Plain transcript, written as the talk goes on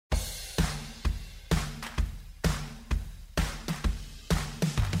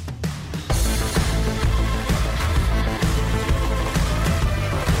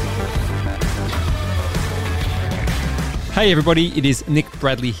Hey everybody, it is Nick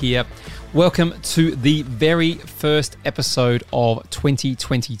Bradley here. Welcome to the very first episode of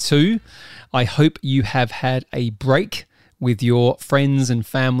 2022. I hope you have had a break with your friends and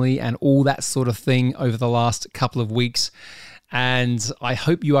family and all that sort of thing over the last couple of weeks. And I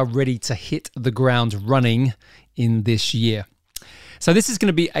hope you are ready to hit the ground running in this year. So this is going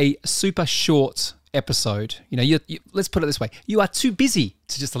to be a super short episode. Let's put it this way. You are too busy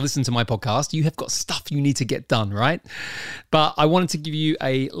to just listen to my podcast. You have got stuff you need to get done, right? But I wanted to give you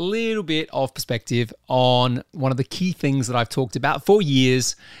a little bit of perspective on one of the key things that I've talked about for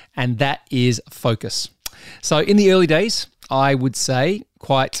years, and that is focus. So in the early days, I would say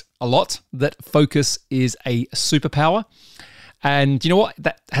quite a lot that focus is a superpower. And you know what?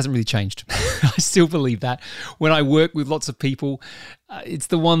 That hasn't really changed. I still believe that. When I work with lots of people, it's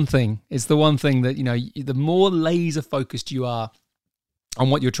the one thing. It's the one thing that, the more laser focused you are on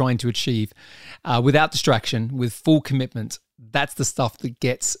what you're trying to achieve, without distraction, with full commitment, that's the stuff that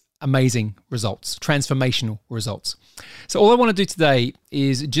gets amazing results, transformational results. So all I want to do today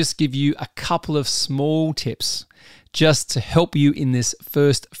is just give you a couple of small tips just to help you in this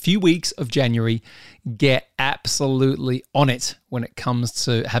first few weeks of January get absolutely on it when it comes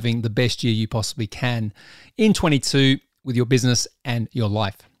to having the best year you possibly can in 22 with your business and your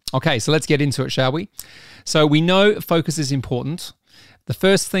life. Okay, so let's get into it, shall we? So we know focus is important. The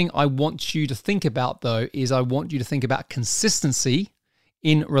first thing I want you to think about, though, is I want you to think about consistency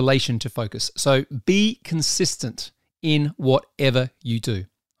in relation to focus. So be consistent in whatever you do,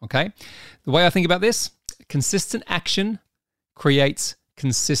 okay? The way I think about this, consistent action creates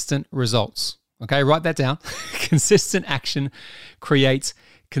consistent results. Okay, write that down. Consistent action creates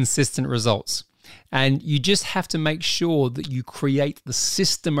consistent results. And you just have to make sure that you create the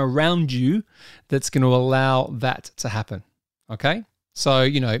system around you that's going to allow that to happen. Okay? So,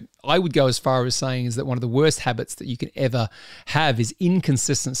 I would go as far as saying is that one of the worst habits that you can ever have is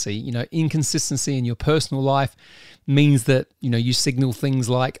inconsistency. Inconsistency in your personal life means that, you signal things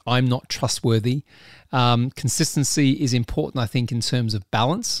like, I'm not trustworthy. Consistency is important, I think, in terms of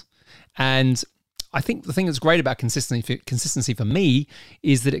balance. And I think the thing that's great about consistency for me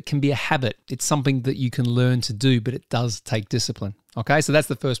is that it can be a habit. It's something that you can learn to do, but it does take discipline. Okay, so that's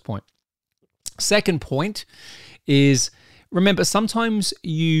the first point. Second point is, remember, sometimes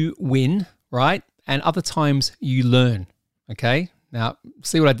you win, right? And other times you learn, okay? Now,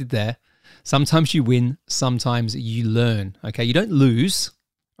 see what I did there? Sometimes you win, sometimes you learn, okay? You don't lose,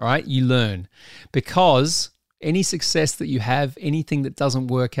 all right? You learn, because any success that you have, anything that doesn't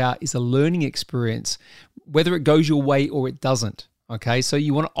work out is a learning experience, whether it goes your way or it doesn't, okay? So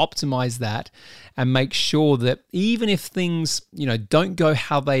you want to optimize that and make sure that even if things, don't go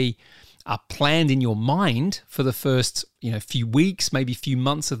how they are planned in your mind for the first, few weeks, maybe few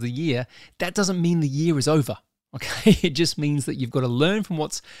months of the year, that doesn't mean the year is over. Okay, it just means that you've got to learn from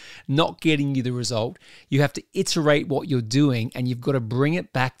what's not getting you the result. You have to iterate what you're doing, and you've got to bring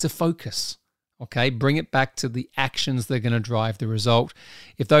it back to focus. Okay, bring it back to the actions that are going to drive the result.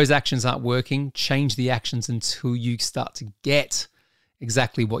 If those actions aren't working, change the actions until you start to get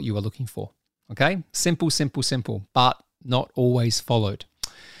exactly what you are looking for. Okay, simple, simple, simple, but not always followed.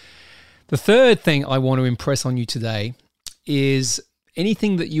 The third thing I want to impress on you today is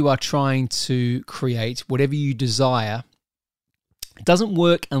anything that you are trying to create, whatever you desire, doesn't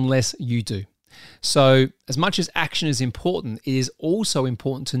work unless you do. So as much as action is important, it is also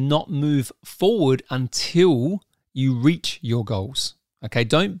important to not move forward until you reach your goals. Okay,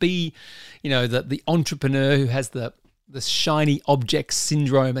 don't be, the entrepreneur who has the shiny object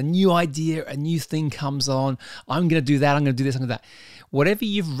syndrome. A new idea, a new thing comes on. I'm going to do that. I'm going to do this. I'm going to do that. Whatever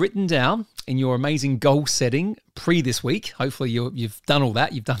you've written down in your amazing goal setting pre this week, hopefully you've done all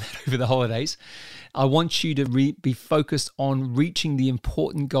that. You've done that over the holidays. I want you to be focused on reaching the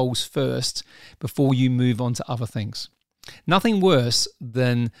important goals first before you move on to other things. Nothing worse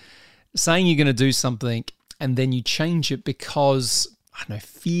than saying you're going to do something and then you change it because,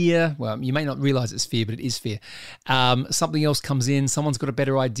 fear. Well, you may not realize it's fear, but it is fear. Something else comes in. Someone's got a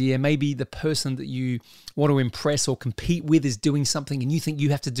better idea. Maybe the person that you want to impress or compete with is doing something and you think you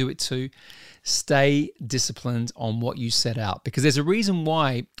have to do it too. Stay disciplined on what you set out, because there's a reason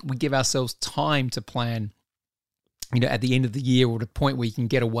why we give ourselves time to plan, at the end of the year, or the point where you can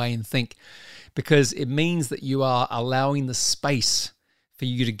get away and think, because it means that you are allowing the space for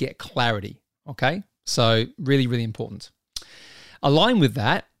you to get clarity. Okay. So really, really important. Align with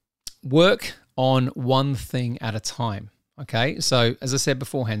that, work on one thing at a time, okay? So as I said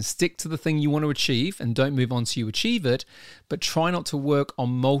beforehand, stick to the thing you want to achieve and don't move on till you achieve it, but try not to work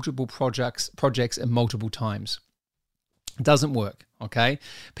on multiple projects at multiple times. It doesn't work, okay?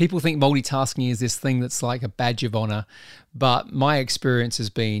 People think multitasking is this thing that's like a badge of honor, but my experience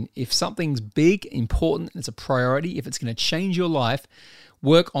has been if something's big, important, it's a priority, if it's going to change your life,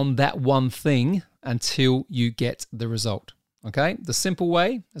 work on that one thing until you get the result, okay? The simple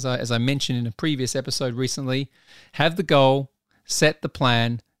way, as I mentioned in a previous episode recently, have the goal, set the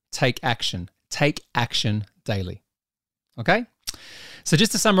plan, take action. Take action daily, okay? So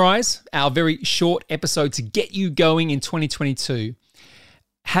just to summarize our very short episode to get you going in 2022,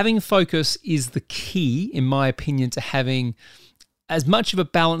 having focus is the key, in my opinion, to having as much of a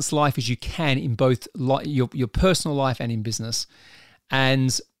balanced life as you can in both your personal life and in business.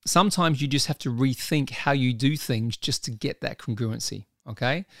 And sometimes you just have to rethink how you do things just to get that congruency,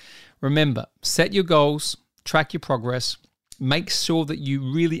 okay? Remember, set your goals, track your progress, make sure that you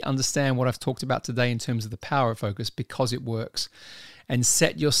really understand what I've talked about today in terms of the power of focus because it works. And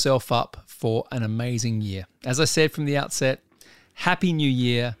set yourself up for an amazing year. As I said from the outset, Happy New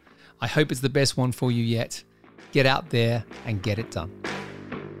Year. I hope it's the best one for you yet. Get out there and get it done.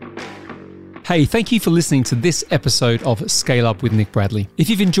 Hey, thank you for listening to this episode of Scale Up with Nick Bradley. If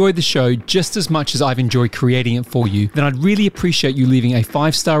you've enjoyed the show just as much as I've enjoyed creating it for you, then I'd really appreciate you leaving a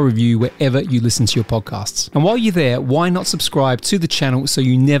 5-star review wherever you listen to your podcasts. And while you're there, why not subscribe to the channel so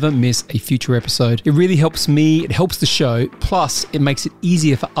you never miss a future episode? It really helps me, it helps the show, plus it makes it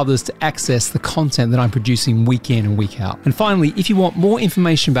easier for others to access the content that I'm producing week in and week out. And finally, if you want more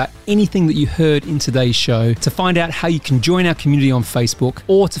information about anything that you heard in today's show, to find out how you can join our community on Facebook,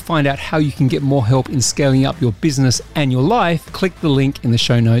 or to find out how you can get more help in scaling up your business and your life, click the link in the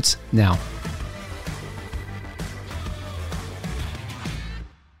show notes now.